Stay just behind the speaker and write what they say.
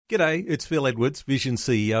G'day, it's Phil Edwards, Vision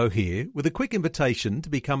CEO here, with a quick invitation to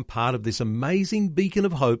become part of this amazing beacon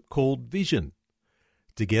of hope called Vision.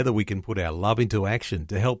 Together we can put our love into action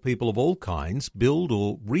to help people of all kinds build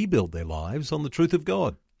or rebuild their lives on the truth of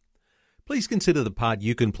God. Please consider the part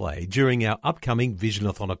you can play during our upcoming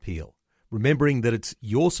Visionathon appeal, remembering that it's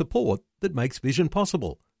your support that makes Vision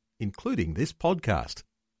possible, including this podcast.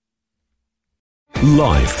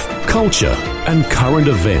 Life, culture, and current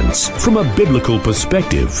events from a biblical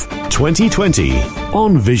perspective. 2020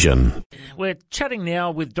 on Vision. We're chatting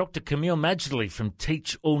now with Dr. Kameel Majdali from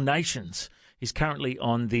Teach All Nations. He's currently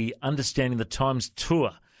on the Understanding the Times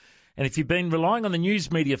tour. And if you've been relying on the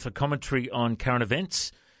news media for commentary on current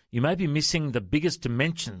events, you may be missing the biggest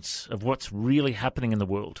dimensions of what's really happening in the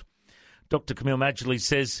world. Dr. Kameel Majdali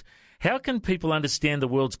says, how can people understand the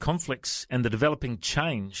world's conflicts and the developing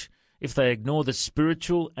change if they ignore the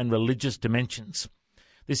spiritual and religious dimensions?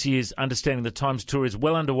 This year's Understanding the Times tour is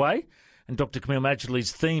well underway, and Dr. Kameel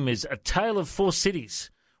Majdali's theme is A Tale of Four Cities: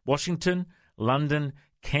 Washington, London,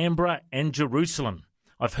 Canberra and Jerusalem.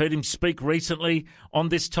 I've heard him speak recently on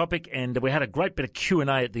this topic, and we had a great bit of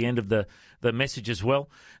Q&A at the end of the message as well.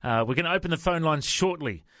 We're going to open the phone lines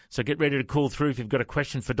shortly, so get ready to call through if you've got a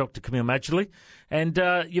question for Dr. Kameel Majdali. And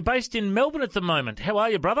you're based in Melbourne at the moment. How are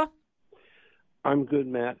you, brother? I'm good,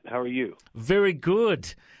 Matt. How are you? Very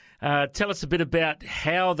good. Tell us a bit about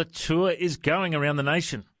how the tour is going around the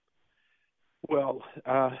nation. Well,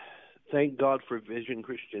 thank God for Vision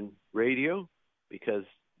Christian Radio, because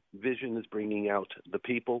Vision is bringing out the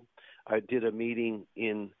people. I did a meeting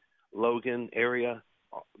in Logan area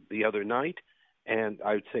the other night, and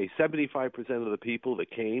I would say 75% of the people that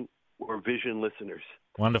came were Vision listeners.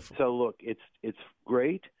 Wonderful. So, look, it's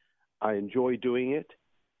great. I enjoy doing it.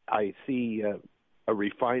 I see a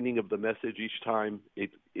refining of the message each time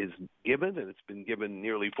it is given, and it's been given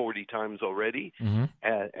nearly 40 times already. Mm-hmm.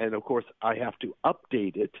 And of course, I have to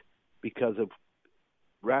update it because of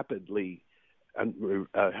rapidly unfolding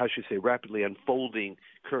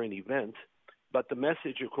current events. But the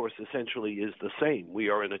message, of course, essentially is the same. We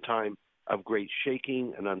are in a time of great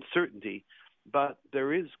shaking and uncertainty, but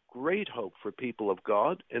there is great hope for people of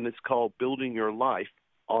God, and it's called Building Your Life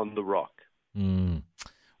on the Rock.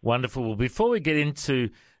 Wonderful. Well, before we get into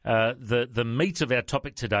the meat of our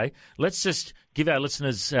topic today, let's just give our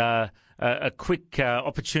listeners a quick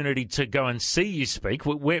opportunity to go and see you speak.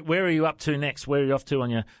 Where are you up to next? Where are you off to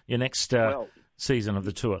on your next season of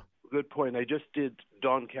the tour? Good point. I just did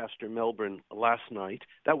Doncaster, Melbourne last night.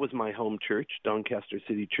 That was my home church, Doncaster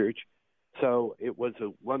City Church. So it was a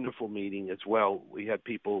wonderful meeting as well. We had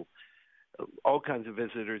people, all kinds of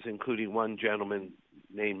visitors, including one gentleman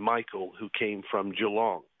named Michael who came from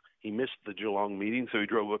Geelong. He missed the Geelong meeting, so he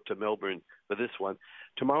drove up to Melbourne for this one.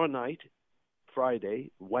 Tomorrow night,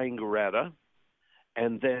 Friday, Wangaratta,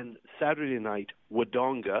 and then Saturday night,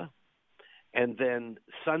 Wodonga, and then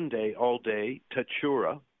Sunday all day,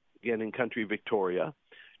 Tatura, again in country Victoria.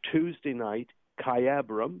 Tuesday night,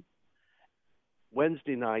 Kyabram.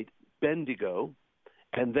 Wednesday night, Bendigo.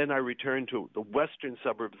 And then I return to the western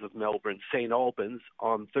suburbs of Melbourne, St. Albans,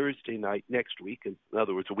 on Thursday night next week, in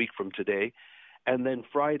other words, a week from today. And then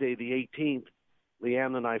Friday the 18th,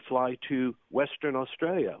 Leanne and I fly to Western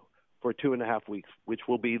Australia for 2.5 weeks, which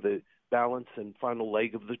will be the balance and final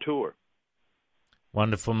leg of the tour.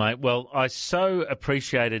 Wonderful, mate. Well, I so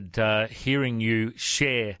appreciated hearing you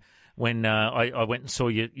share when I went and saw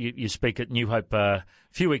you speak at New Hope a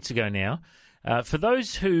few weeks ago now. For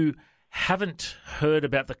those who haven't heard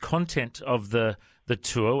about the content of the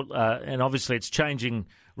tour, and obviously it's changing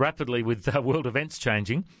rapidly with world events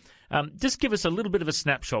changing, just give us a little bit of a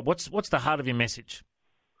snapshot. What's the heart of your message?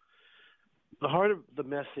 The heart of the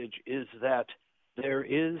message is that there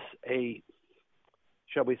is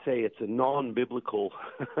shall we say, it's a non-biblical,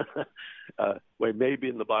 well, maybe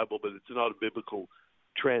in the Bible, but it's not a biblical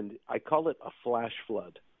trend. I call it a flash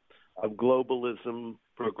flood of globalism,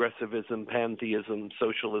 progressivism, pantheism,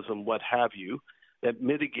 socialism, what have you, that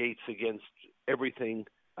mitigates against everything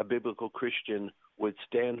a biblical Christian would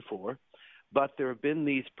stand for. But there have been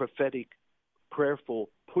these prophetic, prayerful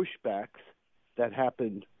pushbacks that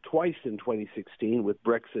happened twice in 2016 with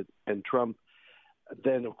Brexit and Trump.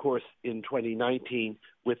 Then, of course, in 2019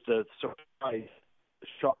 with the surprise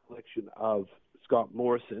shock election of Scott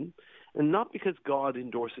Morrison. And not because God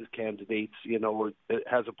endorses candidates, or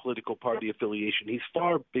has a political party affiliation. He's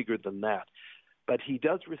far bigger than that. But he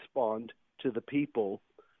does respond to the people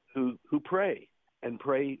who pray, and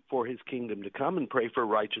pray for his kingdom to come, and pray for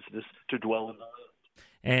righteousness to dwell in the land.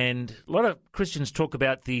 And a lot of Christians talk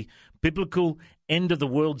about the biblical end of the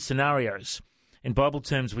world scenarios. In Bible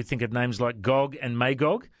terms, we think of names like Gog and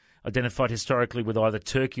Magog. identified historically with either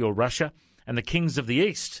Turkey or Russia, and the kings of the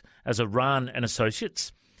East as Iran and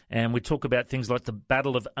associates. And we talk about things like the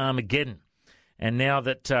Battle of Armageddon. And now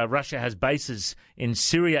that Russia has bases in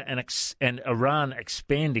Syria and Iran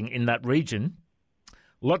expanding in that region,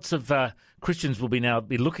 lots of Christians will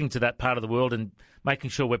be looking to that part of the world and making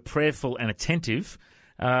sure we're prayerful and attentive.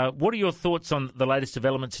 What are your thoughts on the latest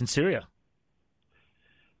developments in Syria?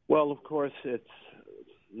 Well, of course, it's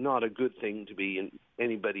not a good thing to be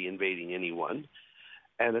anybody invading anyone,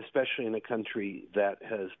 and especially in a country that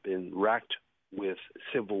has been racked with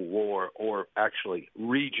civil war, or actually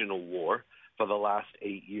regional war, for the last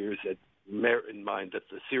 8 years. Bear in mind that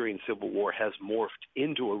the Syrian civil war has morphed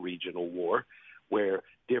into a regional war where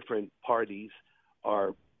different parties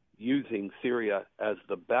are using Syria as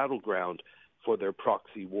the battleground for their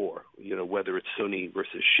proxy war, whether it's Sunni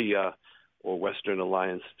versus Shia or Western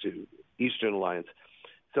Alliance to Eastern Alliance.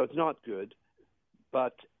 So it's not good,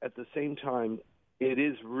 but at the same time, it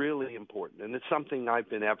is really important, and it's something I've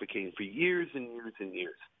been advocating for years and years and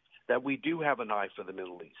years, that we do have an eye for the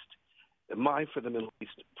Middle East. An eye for the Middle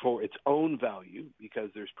East for its own value,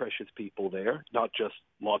 because there's precious people there, not just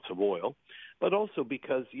lots of oil, but also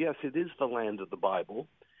because, yes, it is the land of the Bible,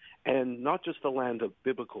 and not just the land of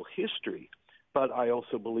biblical history, but I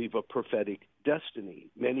also believe a prophetic destiny.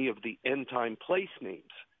 Many of the end-time place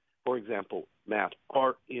names, for example, Matt,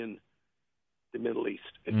 are in the Middle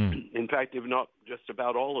East. In fact, if not just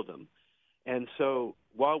about all of them. And so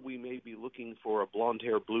while we may be looking for a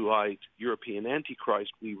blonde-haired, blue-eyed European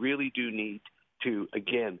Antichrist, we really do need to,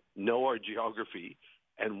 again, know our geography.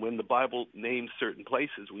 And when the Bible names certain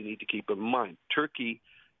places, we need to keep in mind. Turkey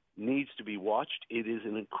needs to be watched. It is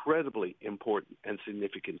an incredibly important and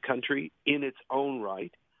significant country in its own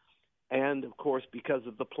right. And, of course, because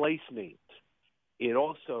of the place names, it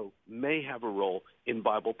also may have a role in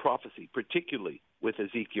Bible prophecy, particularly with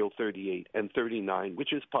Ezekiel 38 and 39,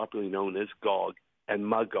 which is popularly known as Gog and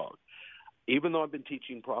Magog. Even though I've been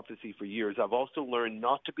teaching prophecy for years, I've also learned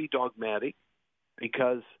not to be dogmatic,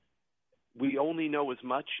 because we only know as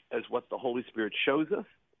much as what the Holy Spirit shows us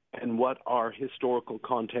and what our historical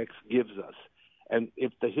context gives us. And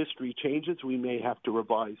if the history changes, we may have to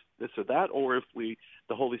revise this or that, or if the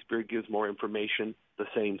Holy Spirit gives more information, the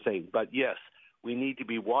same thing. But yes, we need to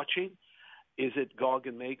be watching. Is it Gog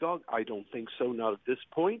and Magog? I don't think so, not at this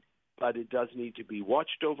point, but it does need to be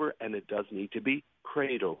watched over, and it does need to be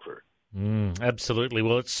prayed over. Absolutely.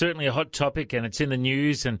 Well, it's certainly a hot topic, and it's in the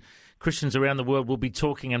news, and Christians around the world will be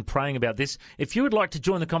talking and praying about this. If you would like to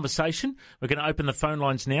join the conversation, we're going to open the phone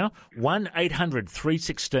lines now,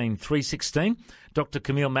 1-800-316-316. Dr.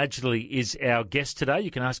 Kameel Majdali is our guest today.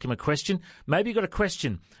 You can ask him a question. Maybe you've got a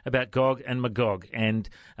question about Gog and Magog and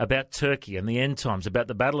about Turkey and the end times, about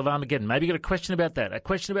the Battle of Armageddon. Maybe you've got a question about that, a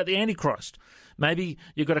question about the Antichrist. Maybe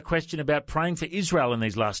you've got a question about praying for Israel in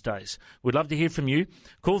these last days. We'd love to hear from you.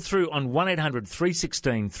 Call through on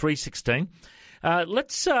 1-800-316-316.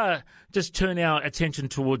 Let's just turn our attention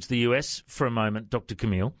towards the US for a moment, Dr.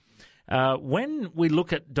 Kameel. When we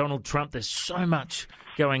look at Donald Trump, there's so much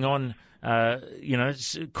going on,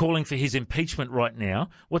 calling for his impeachment right now.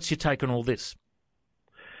 What's your take on all this?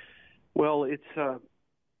 Well, it's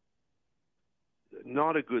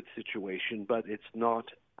not a good situation, but it's not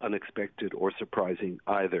unexpected or surprising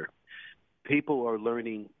either. People are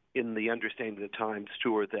learning in the Understanding the Times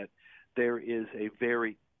tour that there is a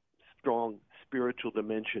very strong spiritual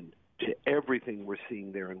dimension to everything we're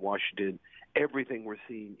seeing there in Washington, everything we're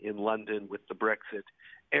seeing in London with the Brexit,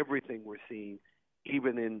 everything we're seeing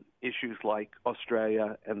even in issues like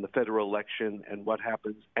Australia and the federal election and what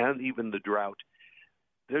happens, and even the drought.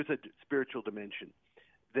 There's a spiritual dimension.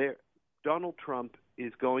 Donald Trump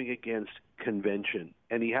is going against convention,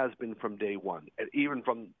 and he has been from day one, even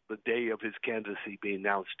from the day of his candidacy being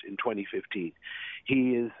announced in 2015.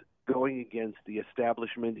 He is going against the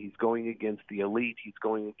establishment. He's going against the elite. He's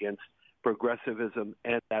going against progressivism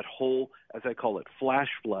and that whole, as I call it, flash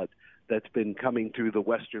flood that's been coming through the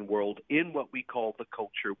Western world in what we call the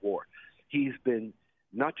culture war. He's been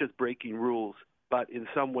not just breaking rules, but in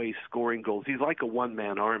some ways scoring goals. He's like a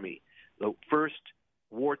one-man army, the first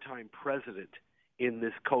wartime president in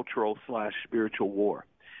this cultural/spiritual war.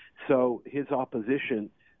 So his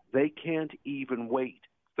opposition, they can't even wait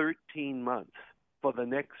 13 months for the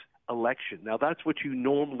next election. Now, that's what you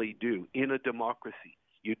normally do in a democracy.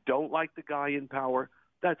 You don't like the guy in power,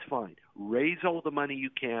 that's fine. Raise all the money you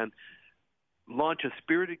can, launch a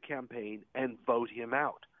spirited campaign, and vote him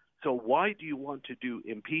out. So why do you want to do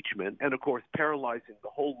impeachment and, of course, paralyzing the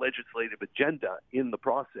whole legislative agenda in the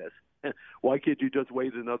process? Why can't you just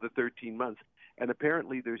wait another 13 months? And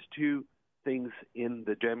apparently there's two things in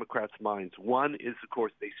the Democrats' minds. One is, of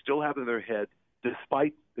course, they still have in their head,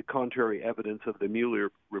 despite the contrary evidence of the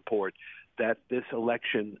Mueller report, that this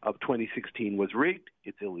election of 2016 was rigged,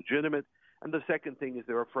 it's illegitimate. And the second thing is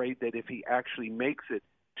they're afraid that if he actually makes it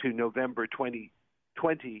to November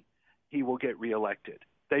 2020, he will get reelected.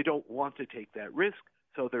 They don't want to take that risk,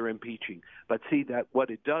 so they're impeaching. But see, that what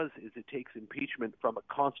it does is it takes impeachment from a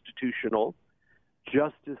constitutional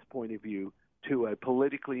justice point of view to a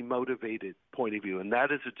politically motivated point of view. And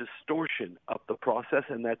that is a distortion of the process,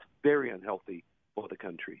 and that's very unhealthy for the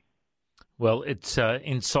country. Well, it's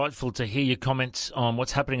insightful to hear your comments on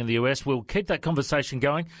what's happening in the US. We'll keep that conversation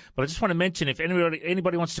going, but I just want to mention, if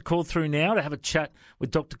anybody wants to call through now to have a chat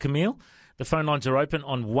with Dr. Camille, the phone lines are open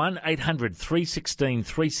on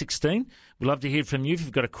 1-800-316-316. We'd love to hear from you if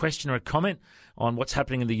you've got a question or a comment on what's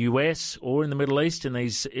happening in the US or in the Middle East in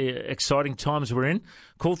these exciting times we're in.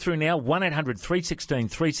 Call through now,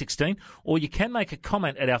 1-800-316-316, or you can make a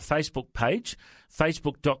comment at our Facebook page,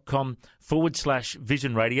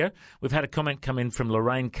 facebook.com/Vision Radio. We've had a comment come in from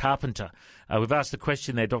Lorraine Carpenter. We've asked the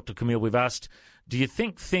question there, Dr. Camille. We've asked, do you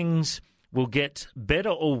think things will get better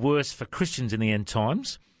or worse for Christians in the end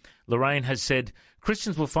times? Lorraine has said,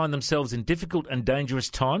 Christians will find themselves in difficult and dangerous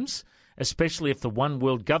times, especially if the one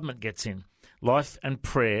world government gets in. Life and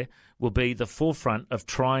prayer will be the forefront of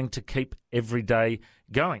trying to keep every day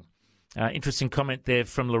going. Interesting comment there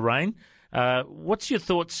from Lorraine. What's your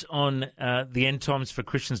thoughts on the end times for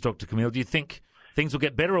Christians, Dr. Camille? Do you think things will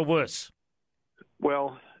get better or worse?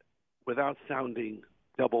 Well, without sounding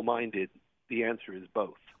double-minded, the answer is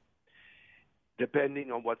both, depending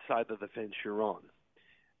on what side of the fence you're on.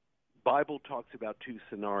 Bible talks about two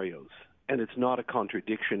scenarios, and it's not a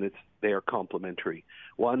contradiction. They are complementary.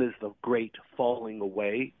 One is the great falling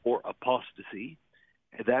away or apostasy.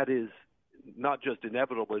 That is not just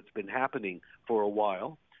inevitable, it's been happening for a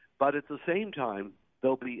while. But at the same time,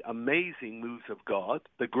 there'll be amazing moves of God,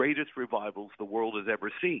 the greatest revivals the world has ever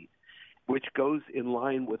seen, which goes in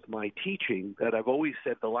line with my teaching that I've always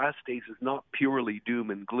said the last days is not purely doom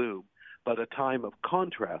and gloom, but a time of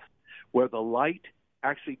contrast where the light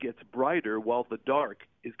actually gets brighter while the dark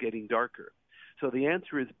is getting darker. So the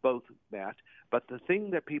answer is both, Matt. But the thing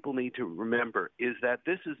that people need to remember is that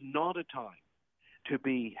this is not a time to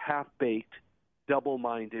be half-baked,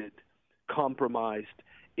 double-minded, compromised.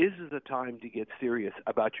 This is a time to get serious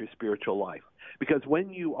about your spiritual life. Because when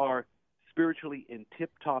you are spiritually in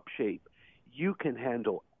tip-top shape, you can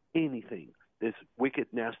handle anything this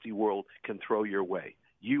wicked, nasty world can throw your way.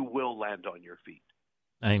 You will land on your feet.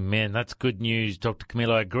 Amen. That's good news, Dr.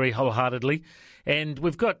 Camille. I agree wholeheartedly. And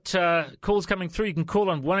we've got calls coming through. You can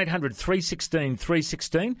call on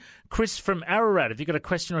 1-800-316-316. Chris from Ararat, have you got a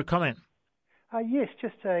question or a comment? Yes,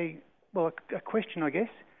 just a question, I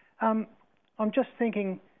guess. I'm just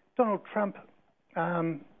thinking, Donald Trump,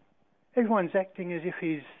 everyone's acting as if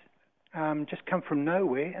he's just come from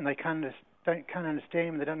nowhere and they can't understand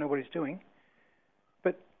him, they don't know what he's doing.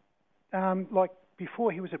 But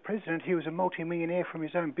before he was a president, he was a multi-millionaire from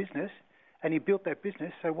his own business, and he built that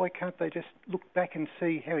business, so why can't they just look back and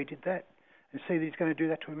see how he did that and see that he's going to do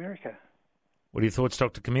that to America? What are your thoughts,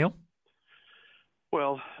 Dr. Camille?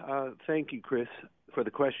 Well, thank you, Chris, for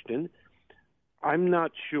the question. I'm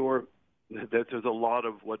not sure that there's a lot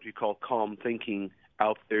of what you call calm thinking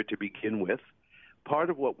out there to begin with.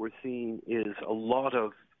 Part of what we're seeing is a lot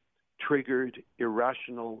of triggered,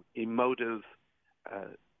 irrational, emotive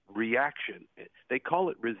reaction. They call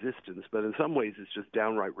it resistance, but in some ways it's just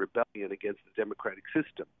downright rebellion against the democratic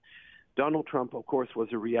system. Donald Trump, of course,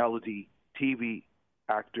 was a reality TV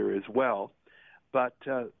actor as well, but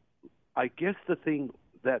I guess the thing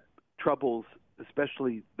that troubles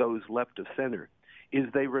especially those left of center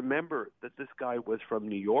is they remember that this guy was from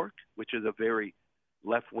New York, which is a very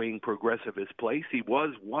left-wing progressivist place. He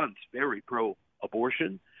was once very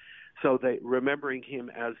pro-abortion, so they remembering him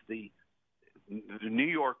as the New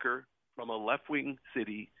Yorker from a left-wing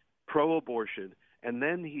city, pro-abortion, and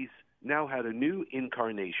then he's now had a new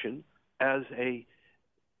incarnation as a,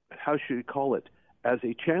 how should we call it, as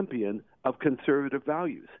a champion of conservative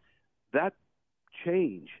values. That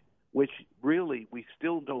change, which really we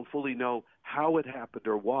still don't fully know how it happened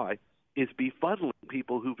or why, is befuddling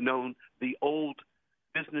people who've known the old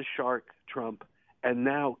business shark Trump, and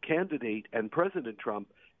now candidate and President Trump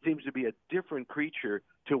seems to be a different creature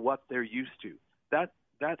to what they're used to. That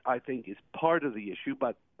I think is part of the issue,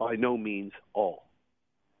 but by no means all.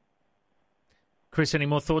 Chris, any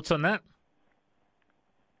more thoughts on that?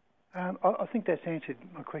 I think that's answered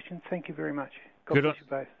my question. Thank you very much. God bless you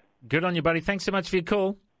both. Good on you, buddy. Thanks so much for your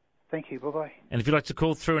call. Thank you. Bye-bye. And if you'd like to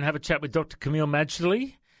call through and have a chat with Dr. Camille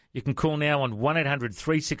Majdali, You can call now on 1800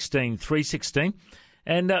 316 316.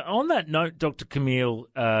 And on that note, Dr. Camille,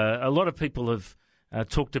 a lot of people have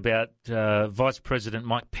talked about Vice President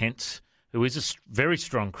Mike Pence, who is a very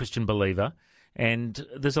strong Christian believer. And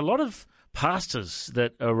there's a lot of pastors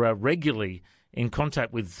that are regularly in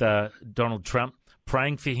contact with Donald Trump,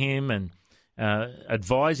 praying for him and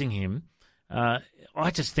advising him.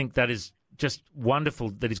 I just think that is just wonderful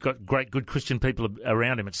that he's got great, good Christian people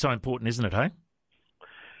around him. It's so important, isn't it, hey?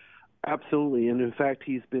 Absolutely. And in fact,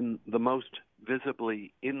 he's been the most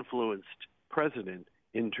visibly influenced president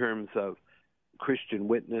in terms of Christian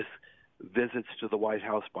witness, visits to the White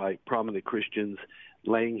House by prominent Christians,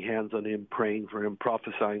 laying hands on him, praying for him,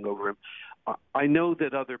 prophesying over him. I know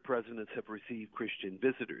that other presidents have received Christian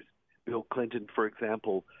visitors. Bill Clinton, for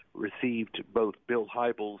example, received both Bill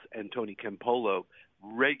Hybels and Tony Campolo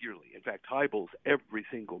regularly. In fact, Hybels every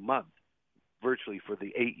single month, virtually for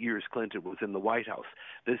the 8 years Clinton was in the White House.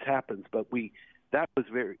 This happens, but that was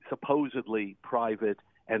very supposedly private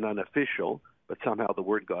and unofficial, but somehow the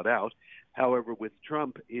word got out. However, with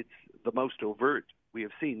Trump, it's the most overt we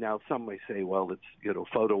have seen. Now, some may say, well, it's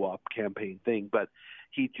photo op campaign thing, but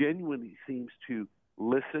he genuinely seems to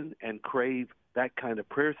listen and crave that kind of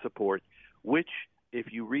prayer support, which, if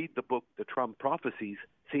you read the book, The Trump Prophecies,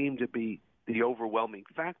 seem to be the overwhelming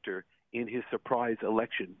factor in his surprise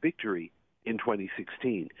election victory in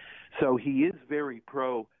 2016. So he is very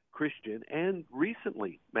pro-Christian, and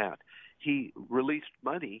recently, Matt, he released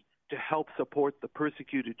money to help support the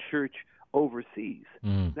persecuted church overseas.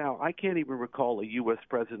 Now, I can't even recall a U.S.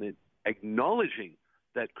 president acknowledging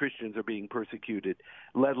that Christians are being persecuted,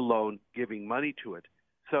 let alone giving money to it.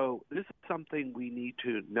 So this is something we need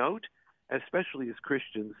to note, especially as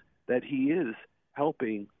Christians, that he is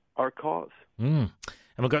helping our cause. And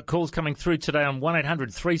we've got calls coming through today on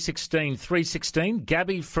 1800 316 316.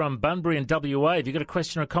 Gabby from Bunbury in WA, have you got a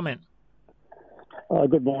question or a comment?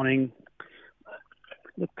 Good morning.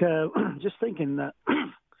 Look, just thinking that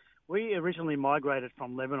we originally migrated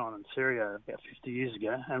from Lebanon and Syria about 50 years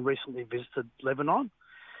ago and recently visited Lebanon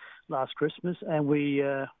last Christmas, and we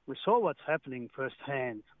saw what's happening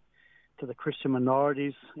firsthand to the Christian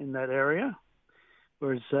minorities in that area,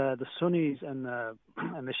 whereas the Sunnis and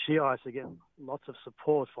the Shiites are getting lots of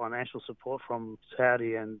support, financial support from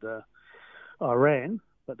Saudi and Iran,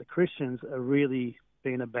 but the Christians are really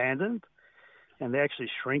being abandoned and they're actually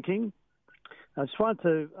shrinking. I just wanted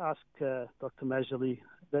to ask Dr. Majdali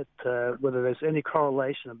that whether there's any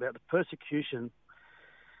correlation about the persecution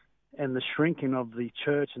and the shrinking of the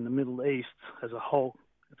church in the Middle East as a whole,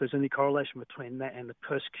 if there's any correlation between that and the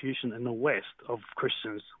persecution in the West of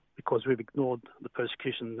Christians, because we've ignored the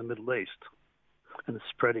persecution in the Middle East and it's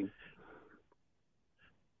spreading.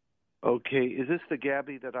 Okay, is this the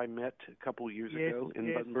Gabby that I met a couple of years ago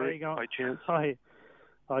in Bunbury by chance? Hi,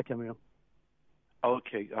 Camille.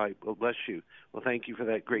 Okay, well, bless you. Well, thank you for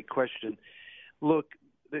that great question. Look,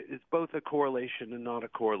 it's both a correlation and not a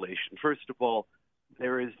correlation. First of all,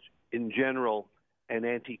 there is, in general, an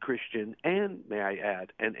anti-Christian and, may I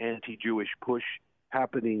add, an anti-Jewish push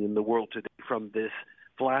happening in the world today from this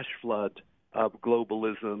flash flood of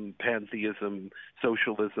globalism, pantheism,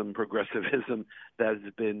 socialism, progressivism that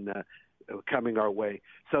has been coming our way.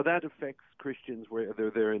 So that affects Christians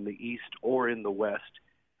whether they're in the East or in the West.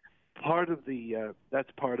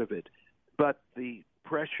 That's part of it. But the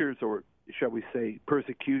pressures, or shall we say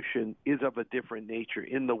persecution, is of a different nature.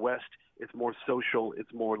 In the West, it's more social,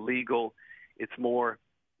 it's more legal, it's more,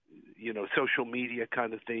 social media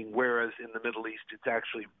kind of thing, whereas in the Middle East, it's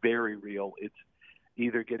actually very real. It's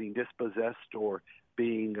either getting dispossessed or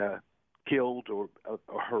being killed or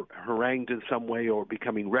harangued in some way or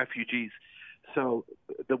becoming refugees. So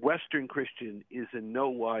the Western Christian is in no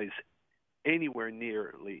wise anywhere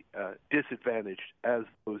nearly disadvantaged as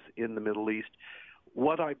those in the Middle East.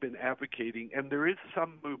 What I've been advocating, and there is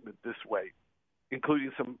some movement this way,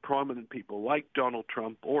 including some prominent people like Donald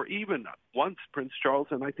Trump or even once Prince Charles,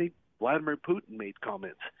 and I think Vladimir Putin made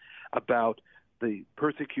comments about the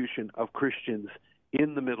persecution of Christians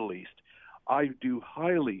in the Middle East. I do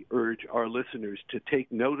highly urge our listeners to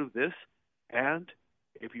take note of this, and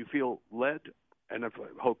if you feel led, and I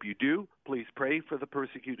hope you do, please pray for the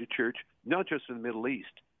persecuted church, not just in the Middle East,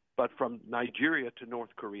 but from Nigeria to North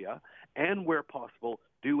Korea, and where possible,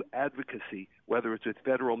 do advocacy, whether it's with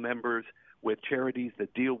federal members, with charities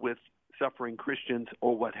that deal with suffering Christians,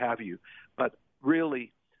 or what have you. But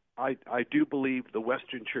really, I do believe the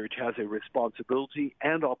Western Church has a responsibility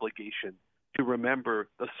and obligation to remember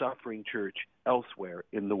the suffering church elsewhere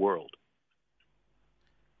in the world.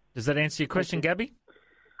 Does that answer your question, Gabby?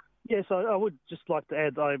 Yes, I would just like to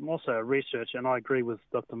add, I'm also a researcher, and I agree with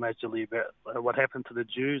Dr. Majdali about what happened to the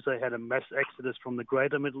Jews. They had a mass exodus from the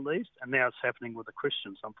greater Middle East, and now it's happening with the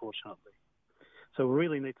Christians, unfortunately. So we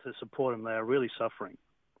really need to support them. They are really suffering,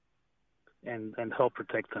 and help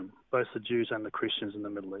protect them, both the Jews and the Christians in the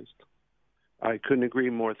Middle East. I couldn't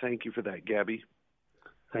agree more. Thank you for that, Gabby.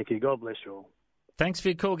 Thank you. God bless you all. Thanks for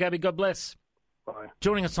your call, Gabby. God bless. Bye.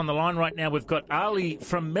 Joining us on the line right now, we've got Ali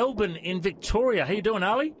from Melbourne in Victoria. How you doing,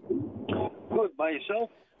 Ali? Good, by yourself?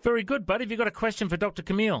 Very good, buddy. Have you got a question for Dr.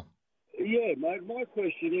 Camille? Yeah, mate. My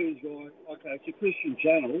question is, okay, it's a Christian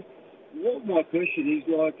channel. What my question is,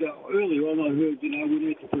 earlier on I heard, we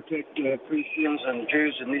need to protect Christians and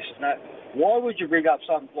Jews and this and that. Why would you bring up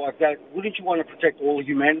something like that? Wouldn't you want to protect all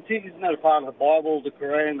humanity? Isn't that a part of the Bible, the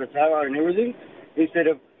Quran, the Torah and everything? Instead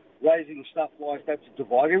of raising stuff like that to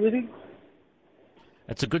divide everything?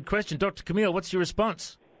 That's a good question. Dr. Camille, what's your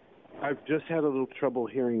response? I've just had a little trouble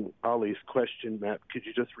hearing Ali's question, Matt. Could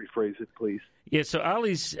you just rephrase it, please? Yeah, so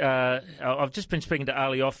Ali's, I've just been speaking to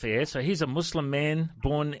Ali off air. So he's a Muslim man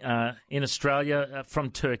born in Australia from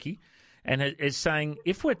Turkey, and is saying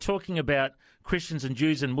if we're talking about Christians and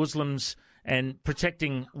Jews and Muslims and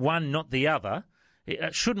protecting one, not the other,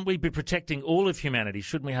 shouldn't we be protecting all of humanity?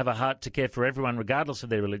 Shouldn't we have a heart to care for everyone regardless of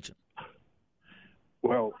their religion?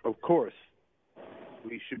 Well, of course,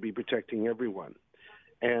 we should be protecting everyone.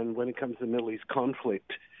 And when it comes to Middle East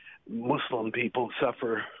conflict, Muslim people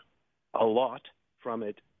suffer a lot from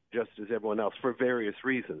it, just as everyone else, for various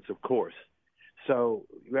reasons, of course. So,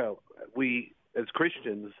 we, as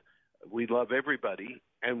Christians, we love everybody,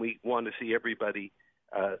 and we want to see everybody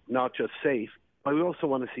not just safe, but we also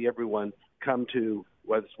want to see everyone come to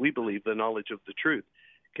what we believe the knowledge of the truth.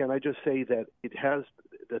 Can I just say that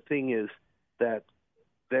the thing is that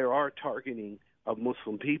there are targeting of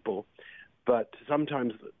Muslim people, but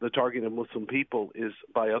sometimes the targeting of Muslim people is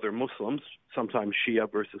by other Muslims, sometimes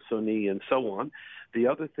Shia versus Sunni and so on. The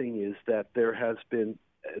other thing is that there has been,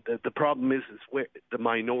 the problem is where the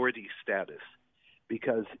minority status,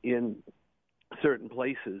 because in certain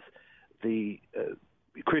places the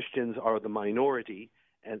Christians are the minority,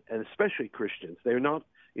 and especially Christians. They're not,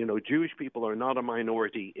 Jewish people are not a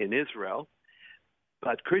minority in Israel,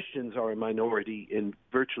 but Christians are a minority in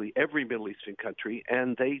virtually every Middle Eastern country,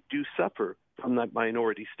 and they do suffer from that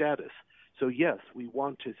minority status. So, yes, we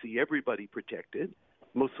want to see everybody protected,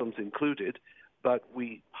 Muslims included, but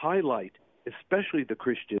we highlight especially the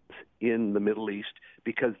Christians in the Middle East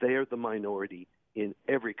because they are the minority in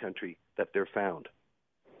every country that they're found.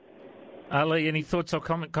 Ali, any thoughts or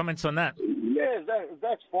comments on that? Yeah,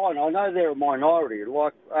 that's fine. I know they're a minority.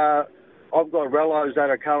 I've got relatives that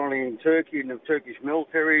are currently in Turkey, in the Turkish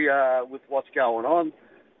military, with what's going on,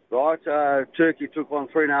 right? Turkey took on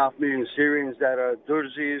 3.5 million Syrians that are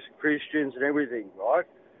Durzis, Christians and everything, right?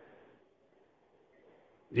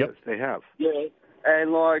 Yes, they have. Yeah,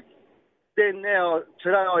 and then now,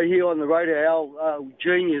 today I hear on the radio our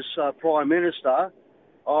genius Prime Minister,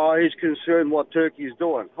 he's concerned what Turkey is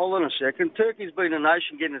doing. Hold on a second. Turkey's been a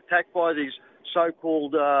nation getting attacked by these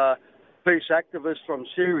so-called peace activists from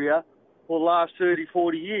Syria for the last 30,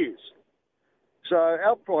 40 years. So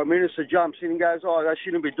our Prime Minister jumps in and goes, they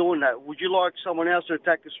shouldn't be doing that. Would you like someone else to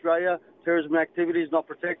attack Australia, terrorism activities, not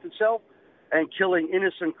protect itself, and killing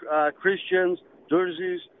innocent Christians,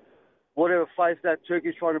 Durzis, whatever faith that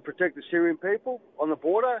Turkey's trying to protect the Syrian people on the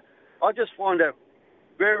border? I just find that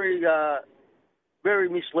very, very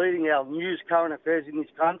misleading, our news, current affairs in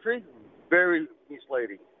this country. Very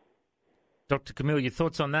misleading. Dr. Camille, your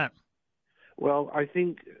thoughts on that? Well, I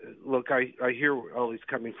think, look, I hear where all he's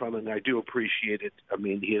coming from, and I do appreciate it. I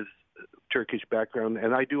mean, his Turkish background,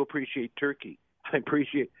 and I do appreciate Turkey. I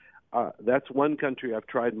appreciate that's one country I've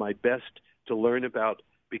tried my best to learn about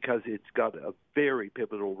because it's got a very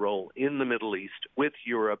pivotal role in the Middle East, with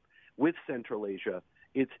Europe, with Central Asia.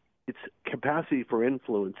 Its capacity for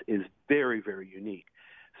influence is very, very unique.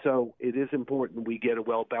 So it is important we get a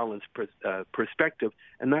well-balanced perspective,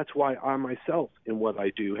 and that's why I myself, in what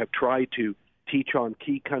I do, have tried to teach on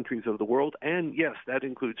key countries of the world. And, yes, that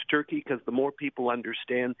includes Turkey, because the more people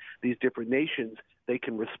understand these different nations, they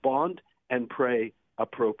can respond and pray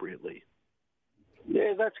appropriately.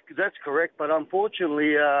 Yeah, that's correct. But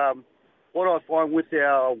unfortunately, what I find with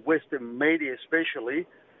our Western media especially,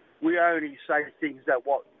 we only say things that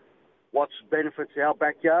what benefits our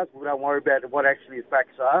backyard. We don't worry about what actually the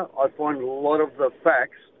facts are. I find a lot of the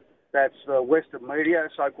facts that's Western media,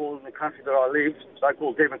 so-called in the country that I live,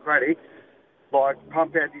 so-called democratic,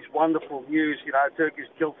 pump out this wonderful news, Turkey's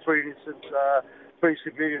killed 3 innocent, 3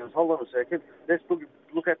 civilians. Hold on a second. Let's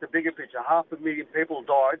look at the bigger picture. 500,000 people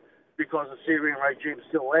died because the Syrian regime is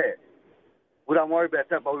still there. We don't worry about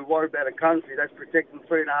that, but we worry about a country that's protecting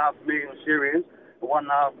 3.5 million Syrians and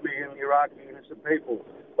 1.5 million Iraqi innocent people.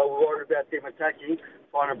 But we worry about them attacking,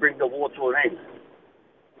 trying to bring the war to an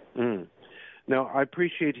end. Now, I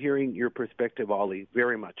appreciate hearing your perspective, Ollie,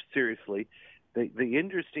 very much. Seriously. The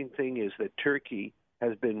interesting thing is that Turkey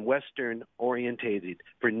has been Western-orientated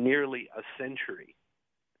for nearly a century,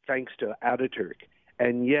 thanks to Ataturk.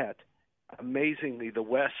 And yet, amazingly, the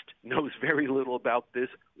West knows very little about this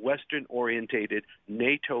Western-orientated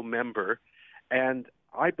NATO member. And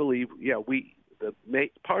I believe,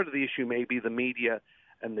 part of the issue may be the media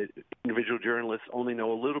and the individual journalists only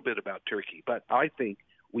know a little bit about Turkey. But I think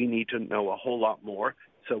we need to know a whole lot more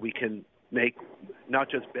so we can make not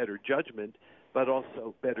just better judgment, but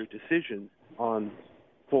also better decisions on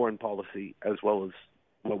foreign policy as well as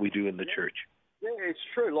what we do in the church. Yeah, it's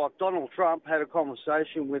true. Like Donald Trump had a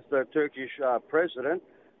conversation with the Turkish president,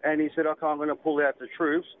 and he said, okay, I'm going to pull out the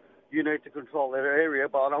troops. You need to control that area,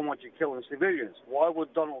 but I don't want you killing civilians. Why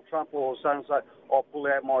would Donald Trump all of a sudden say, I'll pull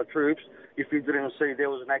out my troops, if he didn't see there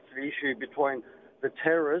was an actual issue between the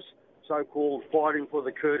terrorists, so-called fighting for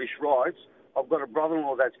the Kurdish rights? I've got a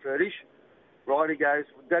brother-in-law that's Kurdish, right? He goes,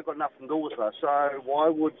 they've got nothing to do with us. So why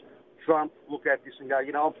would Trump look at this and go,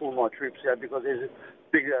 I'm pulling my troops out because there's a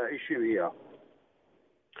bigger issue here?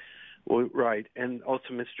 Well, right. And also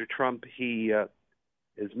Mr. Trump, he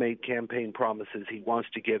has made campaign promises. He wants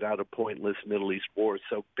to get out of pointless Middle East wars.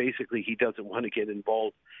 So basically he doesn't want to get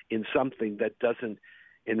involved in something that doesn't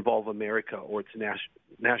involve America or its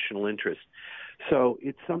national interest. So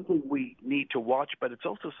it's something we need to watch, but it's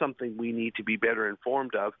also something we need to be better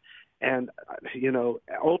informed of. And,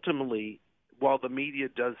 ultimately, while the media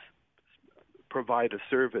does provide a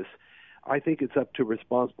service, I think it's up to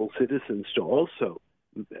responsible citizens to also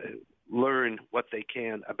learn what they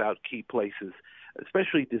can about key places,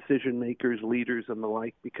 especially decision makers, leaders, and the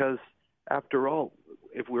like, because after all,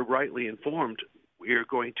 if we're rightly informed, we're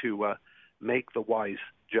going to make the wise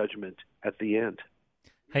judgment at the end.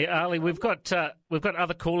 Hey, Ali, we've got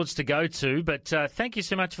other callers to go to, but thank you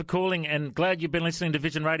so much for calling, and glad you've been listening to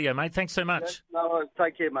Vision Radio, mate. Thanks so much. No,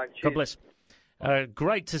 take care, mate. Cheers. God bless.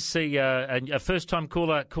 Great to see a first-time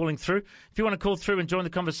caller calling through. If you want to call through and join the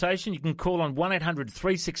conversation, you can call on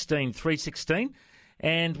 1-800-316-316.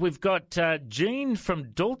 And we've got Jean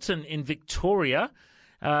from Dalton in Victoria.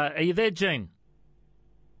 Are you there, Jean?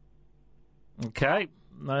 Okay,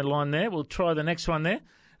 no line there. We'll try the next one there.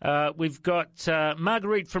 We've got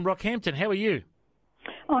Marguerite from Rockhampton. How are you?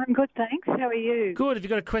 Oh, I'm good, thanks. How are you? Good. Have you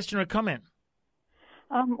got a question or a comment?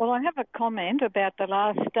 Well, I have a comment about the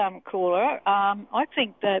last caller. I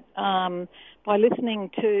think that by listening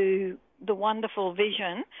to the wonderful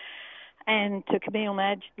Vision and to Camille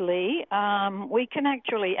Madgley, we can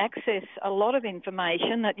actually access a lot of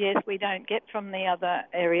information that, yes, we don't get from the other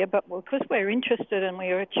area, but because we're interested and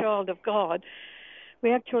we're a child of God,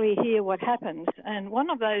 we actually hear what happens. And one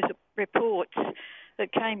of those reports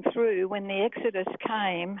that came through when the Exodus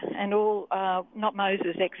came, and all, not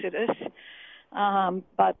Moses' Exodus,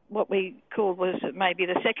 but what we called was maybe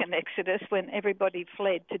the second Exodus, when everybody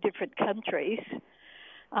fled to different countries.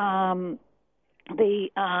 The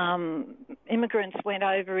immigrants went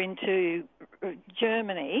over into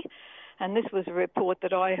Germany, and this was a report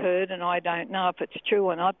that I heard, and I don't know if it's true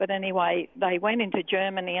or not, but anyway, they went into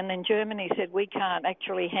Germany, and then Germany said, we can't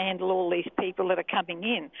actually handle all these people that are coming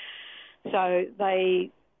in. So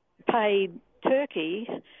they paid Turkey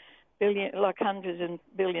hundreds and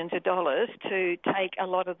billions of dollars to take a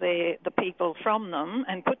lot of the people from them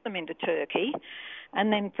and put them into Turkey.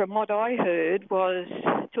 And then from what I heard was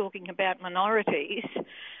talking about minorities,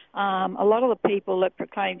 a lot of the people that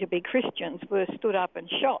proclaimed to be Christians were stood up and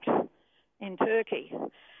shot in Turkey,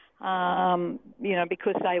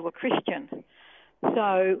 because they were Christian.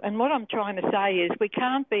 So, and what I'm trying to say is we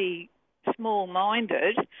can't be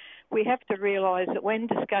small-minded. We have to realise that when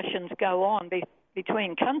discussions go on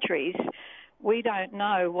between countries, we don't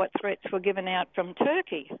know what threats were given out from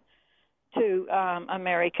Turkey to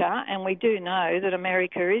America, and we do know that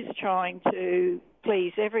America is trying to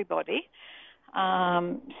please everybody.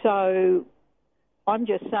 So I'm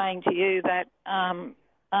just saying to you that,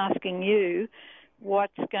 asking you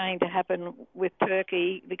what's going to happen with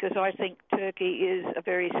Turkey, because I think Turkey is a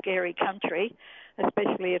very scary country,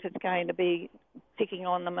 especially if it's going to be picking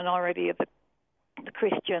on the minority of the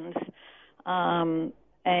Christians.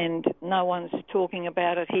 And no one's talking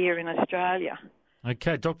about it here in Australia.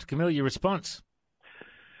 Okay, Dr. Camille, your response?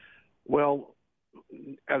 Well,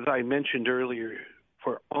 as I mentioned earlier,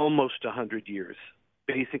 for almost 100 years,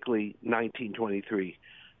 basically 1923,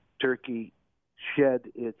 Turkey shed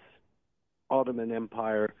its Ottoman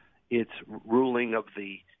Empire, its ruling of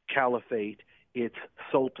the Caliphate, its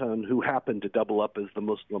sultan, who happened to double up as the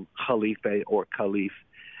Muslim Khalifa or Caliph.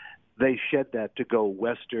 They shed that to go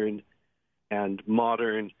Western and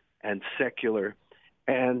modern and secular.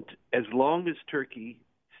 And as long as Turkey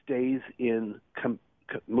stays in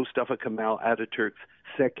Mustafa Kemal Ataturk's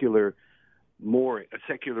secular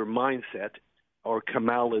mindset, or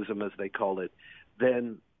Kemalism as they call it,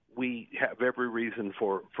 then we have every reason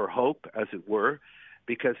for hope, as it were,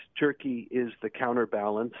 because Turkey is the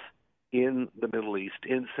counterbalance in the Middle East,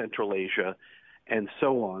 in Central Asia, and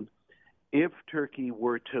so on. If Turkey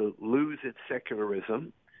were to lose its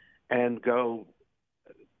secularism and go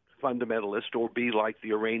fundamentalist or be like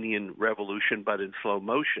the Iranian Revolution but in slow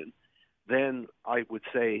motion, then I would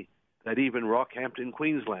say that even Rockhampton,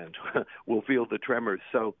 Queensland will feel the tremors.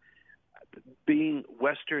 So being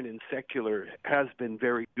Western and secular has been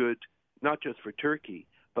very good, not just for Turkey,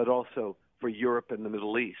 but also for Europe and the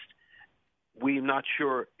Middle East. We're not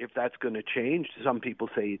sure if that's going to change. Some people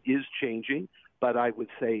say it is changing, but I would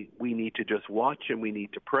say we need to just watch and we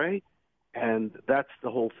need to pray. And that's the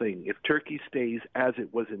whole thing. If Turkey stays as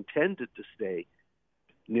it was intended to stay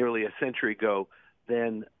nearly a century ago,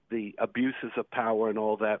 then the abuses of power and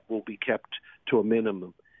all that will be kept to a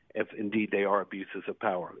minimum, if indeed they are abuses of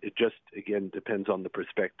power. It just, again, depends on the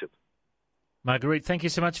perspective. Marguerite, thank you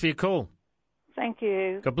so much for your call. Thank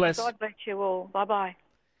you. God bless. God bless you all. Bye-bye.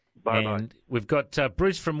 Bye-bye. And we've got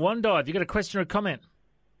Bruce from Wondive. You got a question or a comment?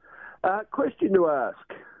 Question to ask.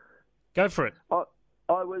 Go for it.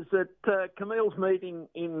 I was at Camille's meeting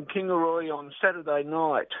in Kingaroy on Saturday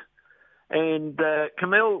night, and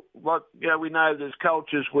Camille, we know there's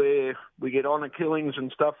cultures where we get honour killings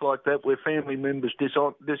and stuff like that, where family members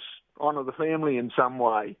dishonour the family in some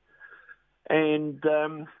way. And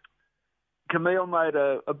Camille made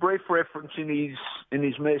a brief reference in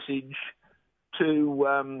his message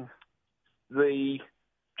to the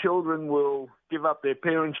children will give up their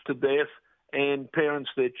parents to death and parents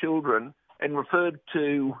their children, and referred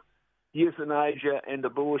to euthanasia and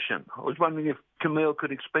abortion. I was wondering if Camille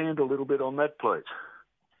could expand a little bit on that, please.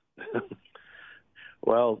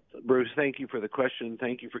 Well, Bruce, thank you for the question.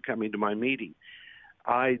 Thank you for coming to my meeting.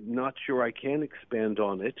 I'm not sure I can expand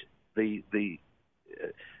on it.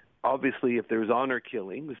 Obviously, if there's honor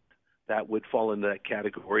killings, that would fall into that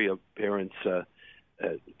category of parents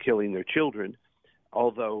killing their children.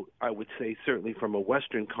 Although I would say certainly from a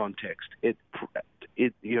Western context,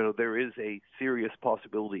 there is a serious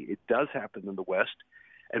possibility it does happen in the West.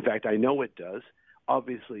 In fact, I know it does.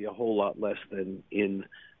 Obviously, a whole lot less than in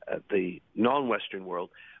the non-Western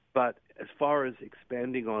world. But as far as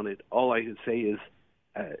expanding on it, all I can say is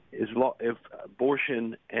if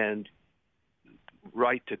abortion and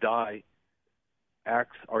right to die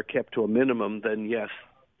acts are kept to a minimum, then yes,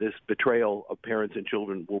 this betrayal of parents and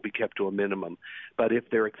children will be kept to a minimum. But if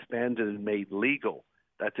they're expanded and made legal,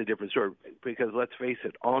 that's a different story. Because let's face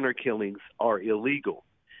it, honor killings are illegal.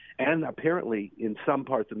 And apparently in some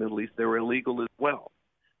parts of the Middle East, they're illegal as well.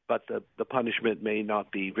 But the punishment may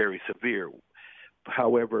not be very severe.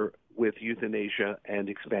 However, with euthanasia and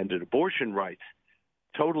expanded abortion rights,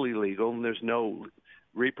 totally legal, and there's no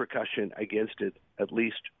repercussion against it, at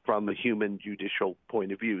least from a human judicial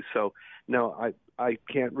point of view. So, no, I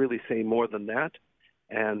can't really say more than that.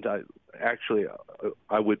 And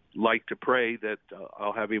I would like to pray that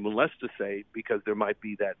I'll have even less to say, because there might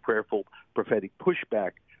be that prayerful prophetic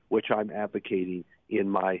pushback, which I'm advocating in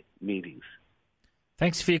my meetings.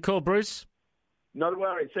 Thanks for your call, Bruce. Not a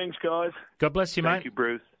worry. Thanks, guys. God bless you, mate. Thank you,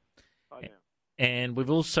 Bruce. Bye now. And we've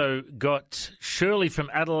also got Shirley from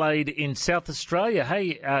Adelaide in South Australia.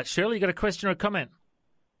 Hey, Shirley, you got a question or a comment?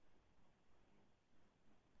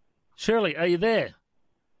 Shirley, are you there?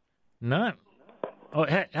 No. Oh,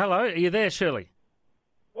 hello, are you there, Shirley?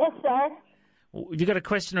 Yes, sir. Have you got a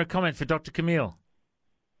question or a comment for Dr. Camille?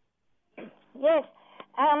 Yes.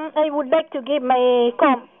 I would like to give my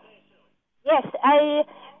Yes,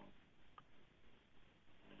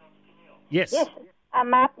 Yes. Yes.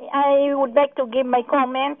 I would like to give my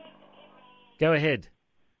comment. Go ahead.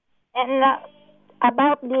 And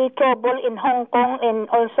about the trouble in Hong Kong, and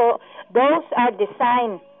also those are the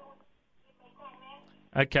signs.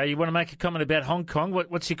 Okay, you want to make a comment about Hong Kong?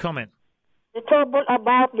 What's your comment? The trouble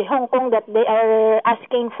about the Hong Kong, that they are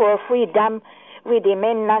asking for freedom with the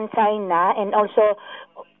mainland China, and also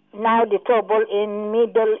now the trouble in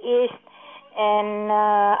Middle East, and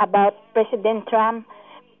about President Trump.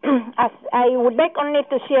 As I would like only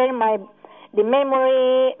to share the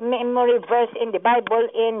memory verse in the Bible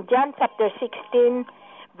in John chapter 16,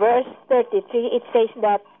 verse 33. It says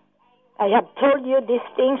that I have told you these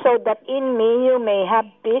things so that in me you may have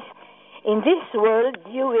peace. In this world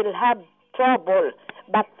you will have trouble,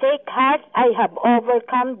 But take heart, I have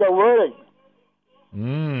overcome the world.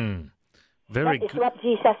 Very that is good. what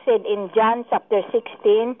Jesus said in John chapter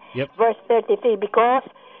 16, verse 33, because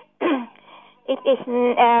it is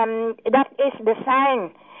that is the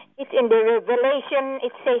sign. It's in the Revelation.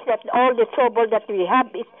 It says that all the trouble that we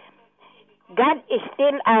have, God is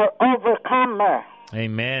still our overcomer.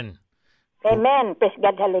 Amen. Amen. Praise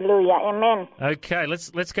God. Hallelujah. Amen. Okay,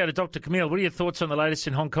 let's go to Dr. Camille. What are your thoughts on the latest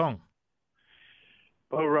in Hong Kong?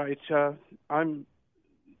 All right. I'm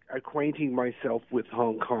acquainting myself with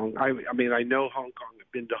Hong Kong. I mean, I know Hong Kong.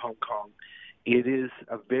 I've been to Hong Kong. It is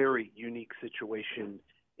a very unique situation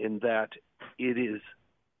in that it is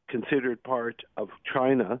considered part of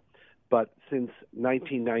China, but since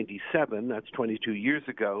 1997, that's 22 years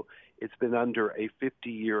ago, it's been under a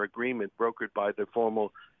 50-year agreement brokered by the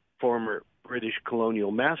former British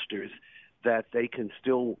colonial masters that they can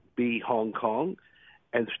still be Hong Kong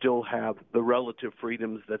and still have the relative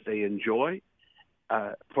freedoms that they enjoy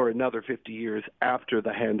for another 50 years after the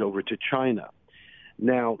handover to China.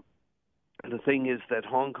 Now, the thing is that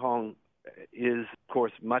Hong Kong is, of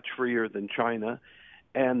course, much freer than China,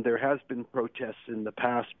 and there has been protests in the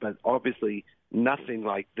past, but obviously nothing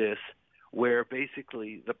like this, where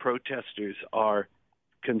basically the protesters are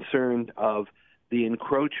concerned of the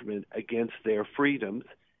encroachment against their freedoms,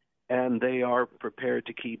 and they are prepared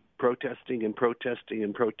to keep protesting and protesting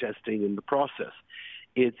and protesting in the process.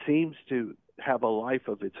 It seems to have a life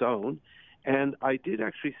of its own, and I did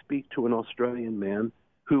actually speak to an Australian man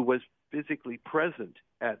who was physically present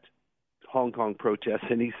at Hong Kong protests,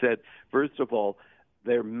 and he said, first of all,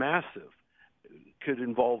 they're massive, could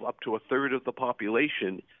involve up to a third of the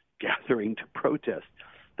population gathering to protest.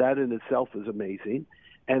 That in itself is amazing.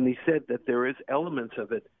 And he said that there is elements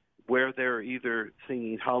of it where they're either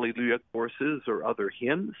singing Hallelujah choruses or other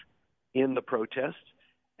hymns in the protest,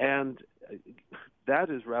 and that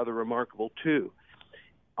is rather remarkable too.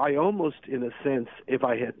 I almost, in a sense, if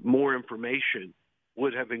I had more information,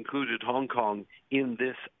 would have included Hong Kong in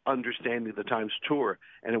this Understanding the Times tour,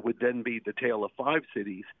 and it would then be the tale of 5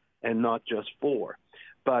 cities and not just 4.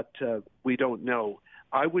 But we don't know.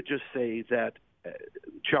 I would just say that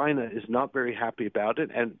China is not very happy about it,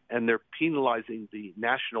 and they're penalizing the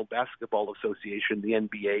National Basketball Association, the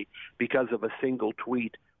NBA, because of a single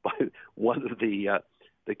tweet by one of the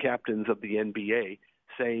captains of the NBA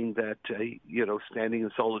saying that, standing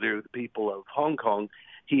in solidarity with the people of Hong Kong.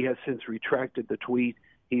 He has since retracted the tweet.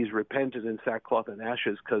 He's repented in sackcloth and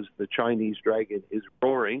ashes because the Chinese dragon is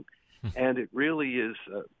roaring, and it really is.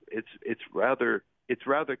 It's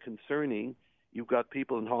rather concerning. You've got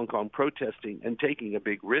people in Hong Kong protesting and taking a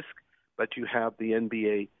big risk, but you have the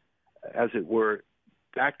NBA, as it were,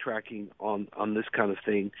 backtracking on this kind of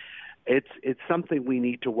thing. It's something we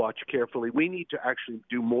need to watch carefully. We need to actually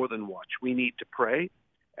do more than watch. We need to pray,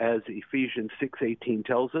 as Ephesians 6:18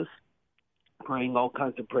 tells us, praying all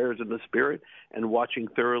kinds of prayers in the Spirit and watching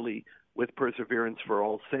thoroughly with perseverance for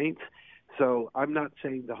all saints. So I'm not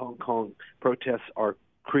saying the Hong Kong protests are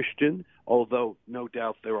Christian, although no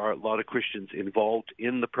doubt there are a lot of Christians involved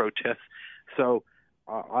in the protests. So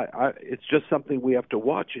it's just something we have to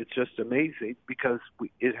watch. It's just amazing because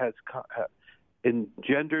it has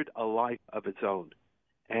engendered a life of its own.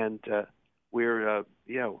 And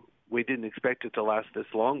we didn't expect it to last this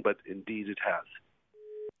long, but indeed it has.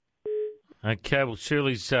 Okay, well,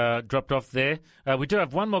 Shirley's dropped off there. We do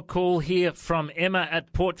have one more call here from Emma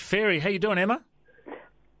at Port Fairy. How you doing, Emma?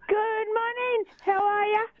 Good morning. How are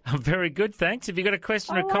you? I'm very good, thanks. Have you got a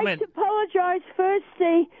question or comment? I'd like to apologise first.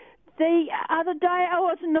 The other day I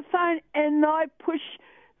was on the phone and I pushed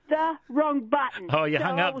the wrong button. Oh, you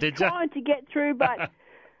hung up, did you? I was trying to get through, but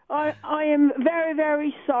I am very,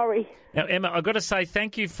 very sorry. Now, Emma, I've got to say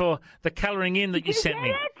thank you for the colouring in that you sent me.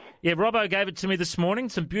 It? Yeah, Robbo gave it to me this morning.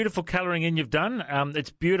 Some beautiful colouring in you've done.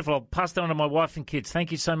 It's beautiful. I'll pass that on to my wife and kids.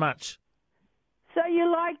 Thank you so much. So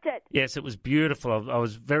you liked it? Yes, it was beautiful. I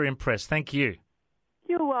was very impressed. Thank you.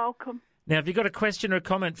 You're welcome. Now, have you got a question or a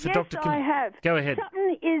comment for Dr. Yes, I have. Go ahead.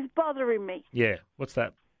 Something is bothering me. Yeah, what's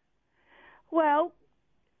that? Well,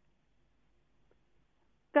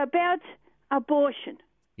 about abortion.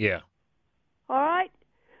 Yeah. All right?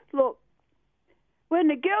 Look, when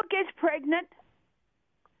the girl gets pregnant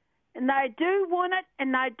and they do want it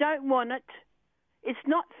and they don't want it, it's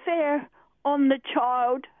not fair on the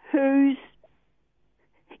child who's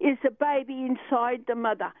is the baby inside the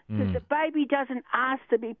mother. Because the baby doesn't ask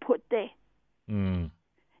to be put there. And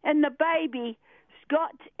the baby's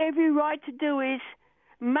got every right to do is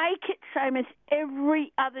make it same as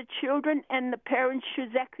every other children, and the parents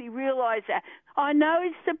should actually realise that. I know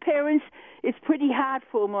it's the parents, it's pretty hard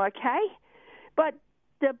for them, okay? But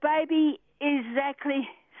the baby exactly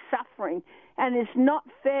suffering, and it's not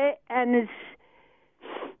fair, and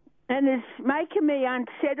it's making me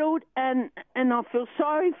unsettled, and I feel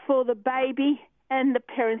sorry for the baby and the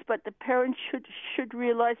parents, but the parents should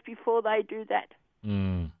realise before they do that.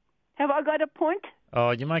 Mm. Have I got a point?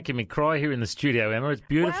 Oh, you're making me cry here in the studio, Emma. It's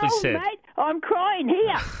beautifully said. Mate, I'm crying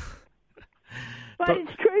here. But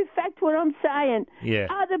it's true fact what I'm saying. Yeah.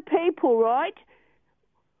 Other people, right,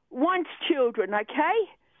 want children, okay?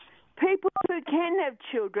 People who can have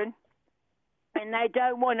children and they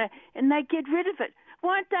don't want to, and they get rid of it.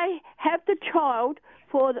 Why don't they have the child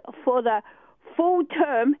for the full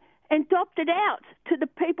term and adopt it out to the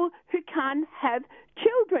people who can't have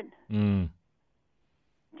children? Mm.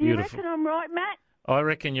 Do you reckon I'm right, Matt? I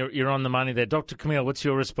reckon you're on the money there. Dr. Camille, what's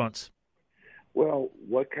your response? Well,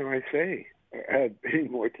 what can I say?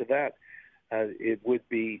 Adding more to that, it would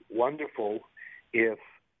be wonderful if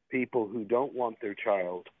people who don't want their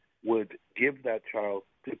child would give that child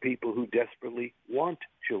to people who desperately want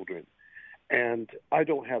children. And I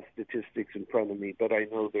don't have statistics in front of me, but I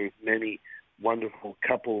know there's many wonderful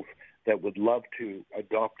couples that would love to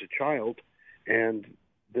adopt a child, and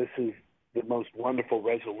this is the most wonderful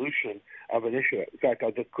resolution of an issue. In fact,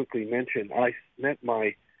 I'll just quickly mention, I met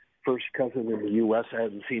my first cousin in the U.S. I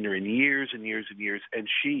hadn't seen her in years and years and years, and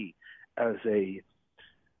she, as a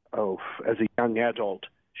young adult,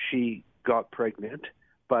 she got pregnant,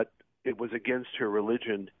 but it was against her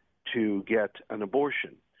religion to get an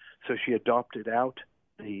abortion. So she adopted out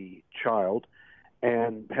the child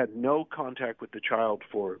and had no contact with the child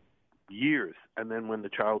for years. And then when the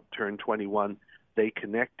child turned 21, they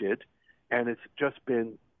connected, and it's just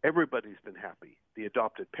been, everybody's been happy. The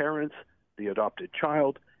adopted parents, the adopted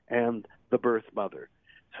child, and the birth mother.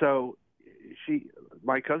 So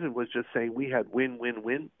my cousin was just saying we had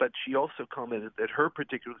win-win-win, but she also commented that her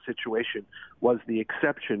particular situation was the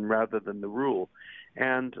exception rather than the rule.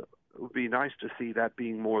 And it would be nice to see that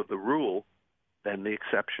being more the rule than the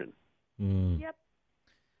exception. Mm. Yep.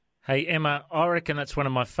 Hey, Emma, I reckon that's one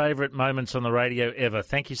of my favourite moments on the radio ever.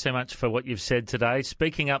 Thank you so much for what you've said today,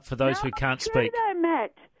 speaking up for those who can't speak. No,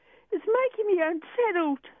 Matt. It's making me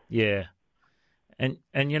unsettled. Yeah.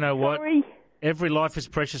 And you know what? Every life is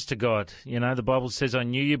precious to God. You know, the Bible says, I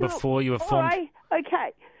knew you before you were formed. Right.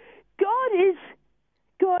 Okay. God is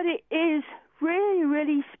really,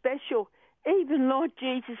 really special. Even Lord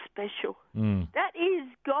Jesus special. Mm. That is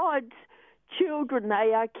God's children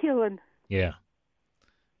they are killing. Yeah.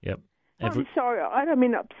 Yep. I'm sorry. I don't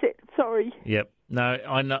mean upset. Sorry. Yep. No,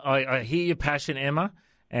 I know. I hear your passion, Emma,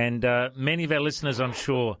 and many of our listeners, I'm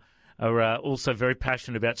sure, are also very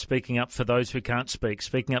passionate about speaking up for those who can't speak,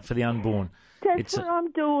 speaking up for the unborn. That's what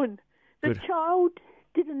I'm doing. The child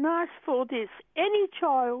didn't ask for this. Any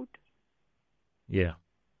child. Yeah.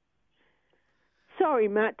 Sorry,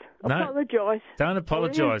 Matt. No, apologise. Don't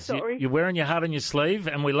apologise. Sorry. You're wearing your heart on your sleeve,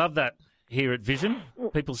 and we love that here at Vision.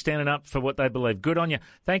 People standing up for what they believe. Good on you.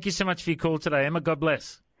 Thank you so much for your call today, Emma. God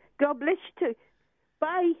bless. God bless you too.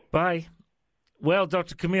 Bye. Bye. Well,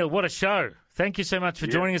 Dr. Camille, what a show. Thank you so much for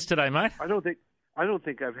joining us today, mate. I don't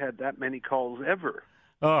think I've had that many calls ever.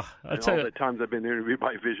 Oh, I tell you, all the times I've been interviewed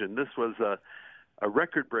by Vision. This was a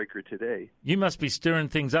record breaker today. You must be stirring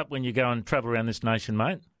things up when you go and travel around this nation,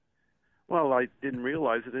 mate. Well, I didn't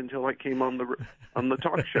realize it until I came on the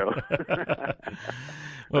talk show.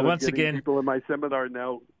 Well, once again, people in my seminar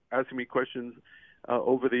now asking me questions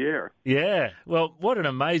over the air. Yeah. Well, what an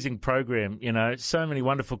amazing program, you know, so many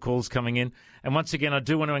wonderful calls coming in. And once again, I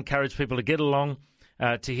do want to encourage people to get along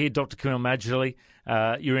to hear Dr. Camille Madgley.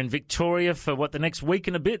 You're in Victoria for the next week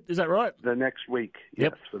and a bit, is that right? The next week,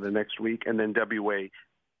 yes, for the next week, and then WA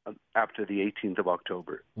after the 18th of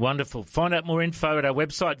October. Wonderful. Find out more info at our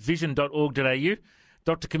website, vision.org.au.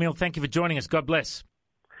 Dr. Camille, thank you for joining us. God bless.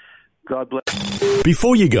 God bless.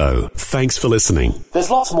 Before you go, thanks for listening. There's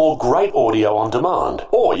lots more great audio on demand,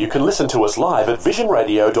 or you can listen to us live at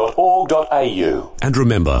visionradio.org.au. And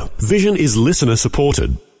remember, Vision is listener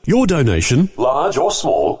supported. Your donation, large or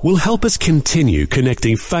small, will help us continue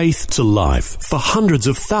connecting faith to life for hundreds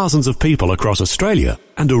of thousands of people across Australia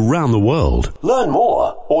and around the world. Learn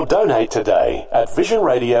more or donate today at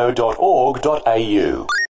visionradio.org.au.